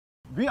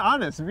Be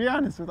honest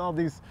with all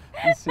these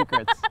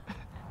secrets.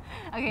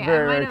 Okay,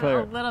 Very, I might have clear.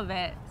 a little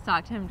bit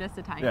stalked him just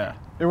a tiny bit.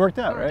 It worked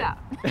out, It worked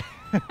right?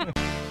 out.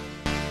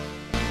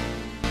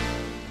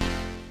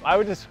 I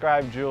would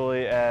describe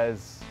Julie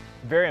as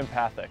very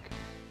empathic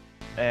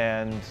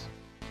and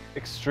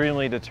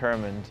extremely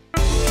determined.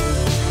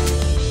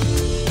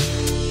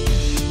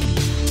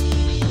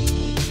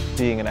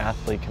 Being an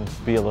athlete can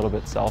be a little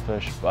bit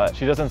selfish, but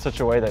she does it in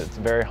such a way that it's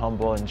very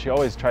humble, and she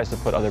always tries to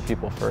put other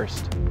people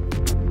first.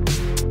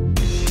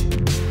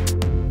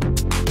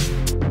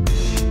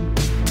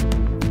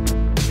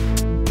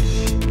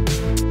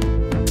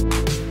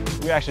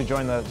 We actually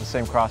joined the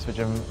same CrossFit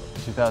gym in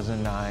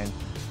 2009,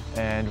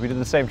 and we did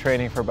the same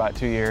training for about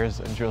 2 years,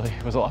 and Julie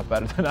was a lot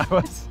better than I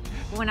was.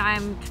 When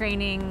I'm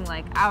training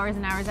like hours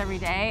and hours every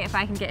day, if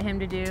I can get him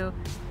to do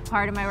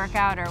part of my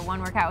workout or one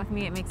workout with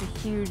me, it makes a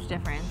huge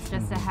difference.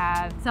 Just to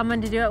have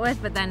someone to do it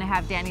with, but then to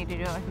have Danny to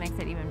do it with makes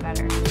it even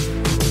better.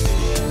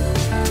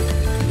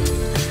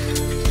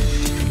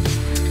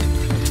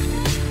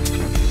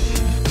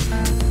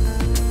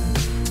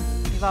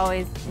 We've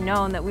always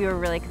known that we were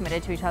really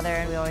committed to each other,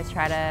 and we always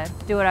try to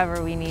do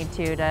whatever we need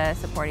to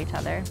support each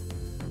other.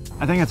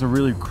 I think it's a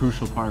really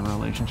crucial part of our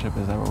relationship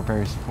is that we're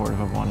very supportive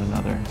of one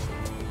another.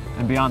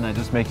 And beyond that,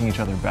 just making each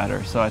other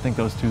better. So I think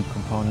those two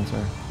components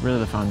are really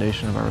the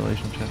foundation of our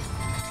relationship.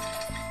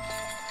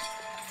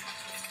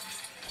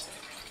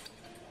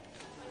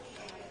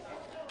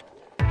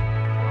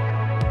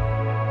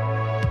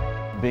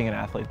 Being an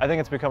athlete, I think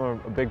it's become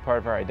a big part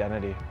of our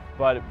identity.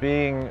 But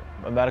being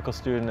a medical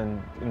student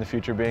and in the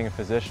future being a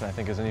physician, I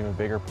think is an even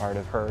bigger part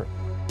of her.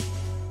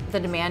 The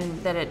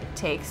demand that it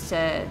takes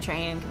to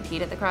train and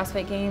compete at the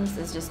CrossFit Games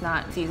is just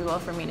not feasible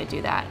for me to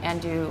do that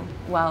and do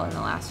well in the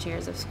last 2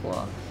 years of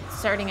school.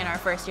 Starting in our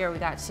first year, we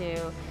got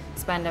to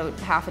spend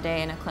half a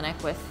day in a clinic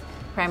with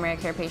primary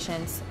care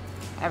patients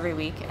every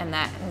week, and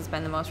that has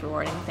been the most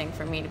rewarding thing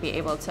for me, to be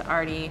able to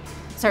already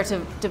start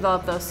to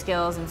develop those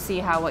skills and see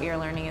how what you're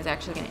learning is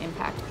actually going to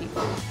impact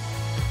people.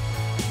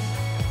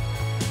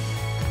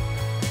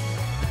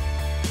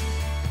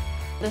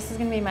 This is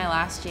going to be my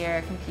last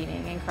year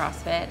competing in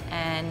CrossFit,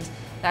 and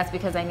that's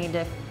because I need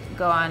to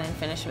go on and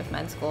finish with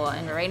men's school.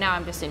 And right now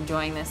I'm just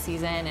enjoying this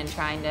season and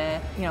trying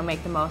to,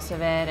 make the most of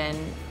it and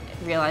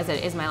realize that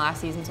it is my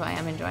last season, so I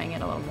am enjoying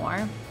it a little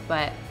more.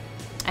 But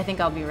I think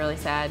I'll be really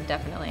sad,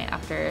 definitely,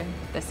 after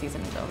this season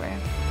is over.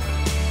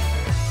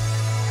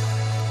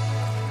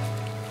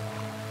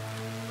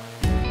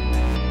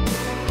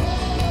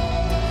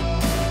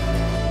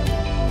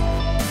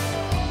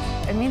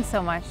 It means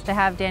so much to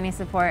have Danny's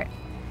support.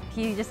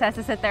 He just has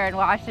to sit there and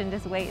watch and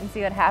just wait and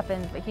see what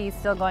happens, but he's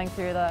still going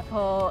through the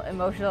whole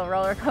emotional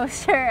roller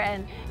coaster,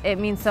 and it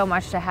means so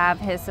much to have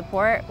his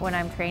support when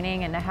I'm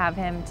training and to have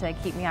him to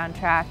keep me on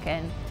track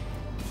and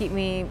keep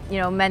me,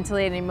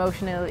 mentally and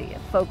emotionally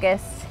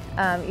focused,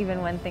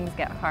 even when things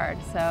get hard.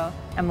 So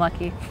I'm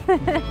lucky.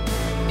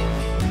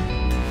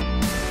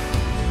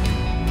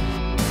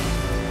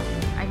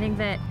 I think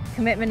that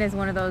commitment is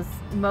one of those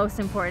most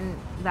important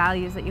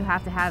values that you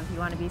have to have if you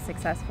want to be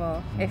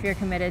successful. If you're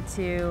committed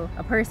to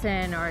a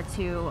person or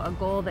to a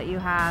goal that you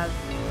have,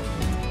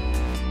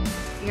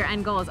 your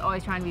end goal is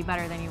always trying to be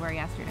better than you were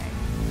yesterday.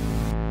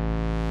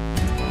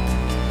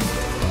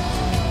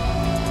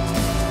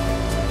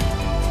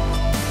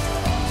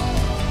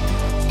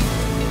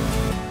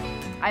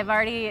 I've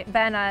already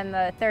been on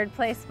the 3rd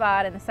place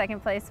spot and the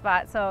 2nd place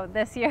spot, so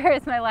this year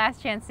is my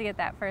last chance to get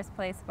that 1st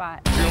place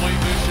spot. Julie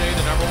Foucher,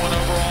 the #1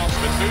 overall.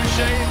 But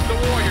Foucher, the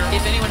warrior.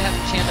 If anyone has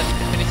a chance to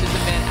finish this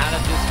event out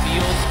of this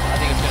field, I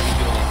think it's going to be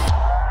Julie.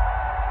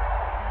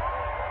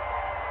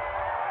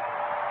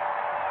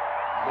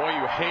 Boy,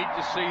 you hate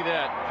to see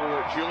that for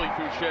Julie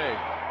Foucher.